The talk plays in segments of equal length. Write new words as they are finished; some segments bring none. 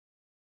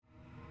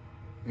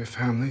Your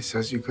family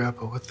says you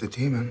grapple with the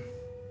demon.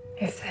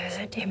 If there's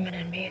a demon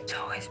in me, it's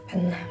always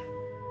been there.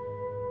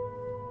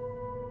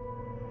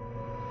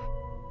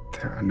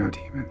 There are no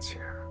demons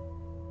here.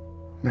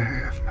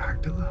 Mary of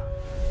Magdala.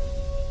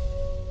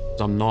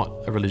 I'm not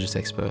a religious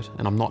expert,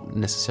 and I'm not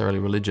necessarily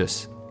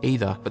religious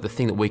either, but the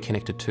thing that we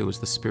connected to is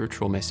the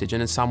spiritual message,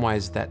 and in some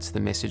ways that's the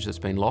message that's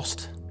been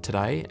lost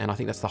today, and I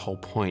think that's the whole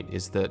point,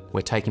 is that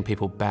we're taking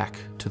people back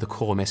to the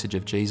core message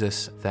of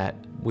Jesus, that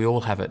we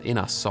all have it in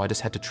us, so I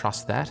just had to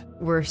trust that.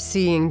 We're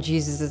seeing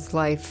Jesus'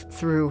 life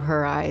through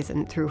her eyes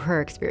and through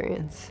her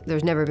experience.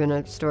 There's never been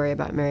a story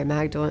about Mária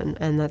Magdolna,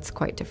 and that's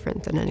quite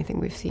different than anything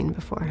we've seen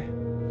before.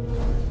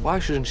 Why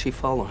shouldn't she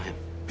follow him?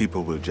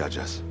 People will judge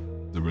us.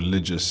 The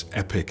religious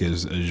epic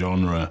is a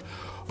genre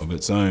of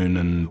its own,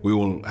 and we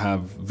all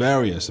have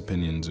various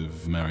opinions of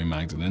Mária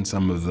Magdalna,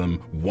 some of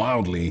them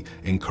wildly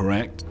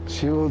incorrect.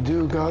 She will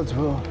do God's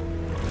will.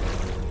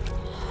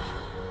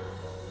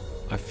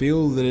 I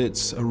feel that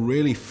it's a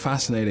really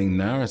fascinating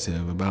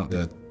narrative about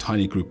a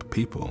tiny group of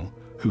people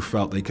who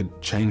felt they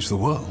could change the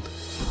world.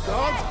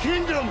 God's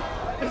kingdom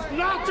is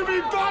not to be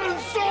bought and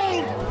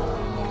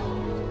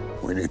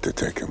sold! We need to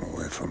take him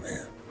away from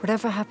here.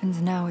 Whatever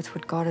happens now, it's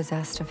what God has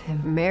asked of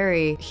him.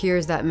 Mary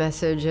hears that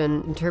message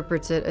and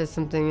interprets it as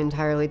something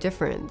entirely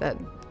different, that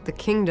the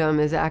kingdom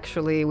is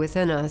actually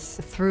within us.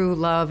 Through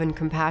love and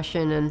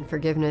compassion and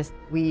forgiveness,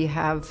 we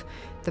have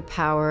the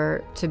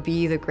power to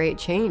be the great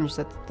change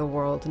that the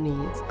world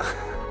needs.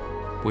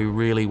 We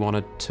really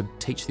wanted to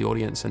teach the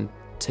audience and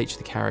teach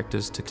the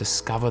characters to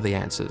discover the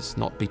answers,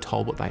 not be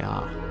told what they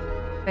are.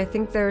 I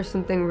think there's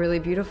something really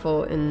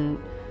beautiful in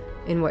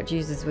what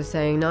Jesus was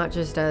saying, not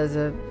just as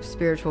a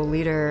spiritual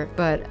leader,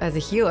 but as a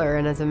healer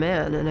and as a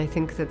man. And I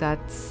think that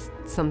that's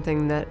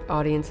something that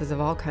audiences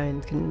of all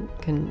kinds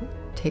can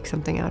take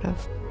something out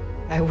of.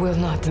 I will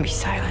not be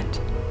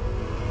silent.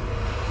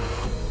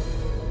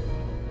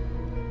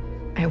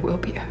 I will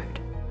be heard.